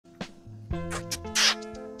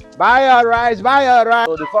Buy her rice, buy her rice.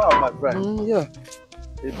 So the father of my friend, Yeah.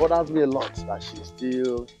 it bothers me a lot that she's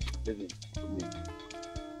still living with me.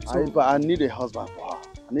 I need a husband for her.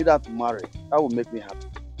 I need her to marry. That would make me happy.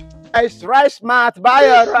 Rice mat, buy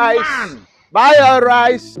her rice. Buy her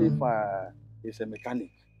rice. If he's a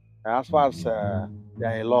mechanic, as far as they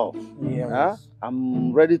are in love,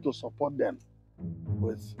 I'm ready to support them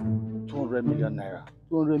with 200 million naira.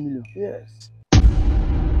 200 million. Yes.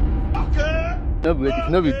 Okay. No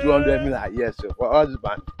be 200 million. Yes, sir. For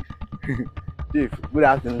husband. Chief, good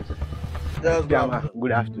afternoon, sir. Yes,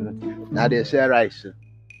 good afternoon. Now they sell rice, sir.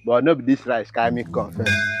 But no be this rice carry me come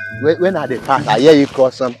first. When I dey pass, I hear you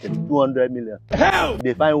call something 200 million. Hell!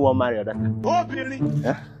 They find one marry other. Oh, Billy.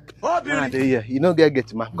 Yeah? Oh, Billy. They hear. You no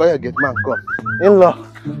get man. Call your gate man come. In-law.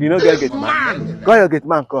 You no get man. Call your gate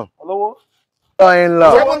man come. Hello?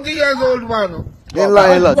 In-law. 70 years old man.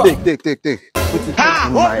 In-law. Take. Put it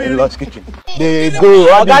in my in-law's kitchen. They go.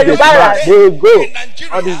 All these gate man. They go.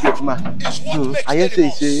 All these gate man. So I hear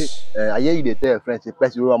I hear you dey tell your friends say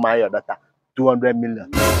person will marry your daughter 200 million.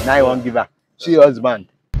 Now you won't give her. She husband.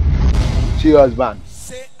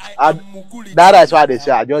 That is why they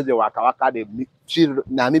say I just the waka they she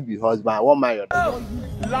na me be husband. I want marry your daughter.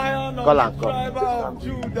 Call and come.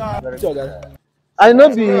 I know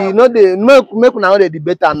be no dey make una dey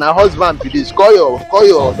debate and na husband be this. Call your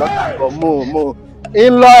daughter come more.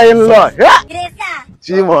 In-law.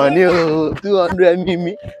 See money 200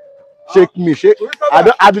 mimi. Shake me.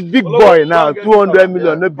 I be big boy now. 200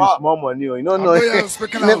 million, no be small money. You don't know.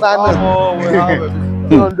 Never know.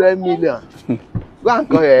 200 million. Go and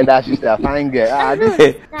call your elder sister, fine girl.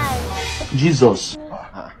 Jesus.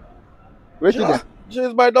 Wait till them.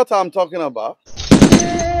 She's my daughter I'm talking about.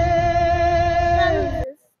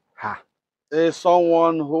 There's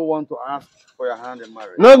someone who want to ask for your hand in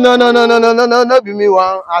marriage. No, be me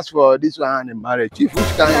one ask for this one hand in marriage. Chief,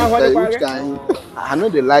 which kind? I know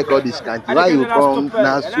they like all this kind of thing. Why you come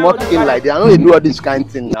now small thing like that? I know they do all this kind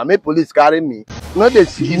of thing. Now make police carry me. You know they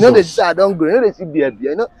see I don't go. You know they see beer.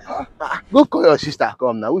 You know, go call your sister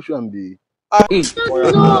come now. Which one be? No, I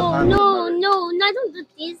don't do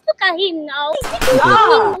this. Look at him now. Look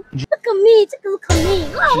at me. Oh,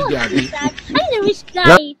 what is that? I'm a rich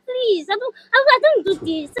guy. Please, I don't do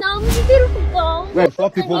this. No, I'm a beautiful girl. When 4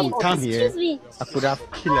 people would come here, Excuse me. I could have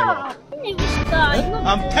killed them. I'm a rich guy. No.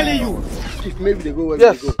 I'm telling you. Chief, maybe they go where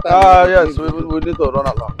Yes. they go. Yes. We need to run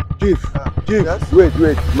along. Chief. Yes? Wait.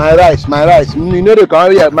 My rice. You know they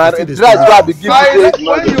come here. My rice will be given.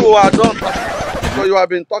 When you are done talking, so you have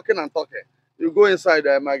been talking and talking. You go inside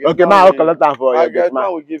there, my Okay, now I'll collect time for my you. guest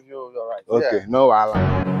man will give you your right. Okay, Yeah. no wahala.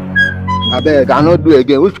 I beg, I no do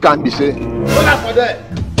again. Which can be say? Hold up for that.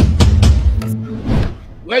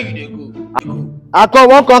 Where you dey go? I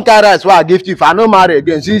come carry rice wey I give you if I no marry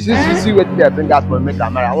again. See wetin dey bring us for make I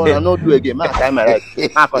marry. I no do again. Man, I carry my rice.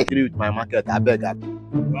 I continue with my market. I beg. You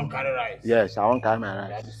want carry rice? Yes, I wan carry my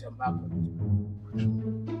rice.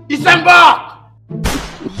 December!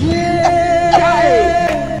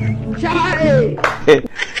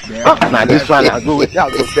 Now this one I go with. I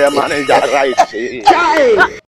go tell manager rice.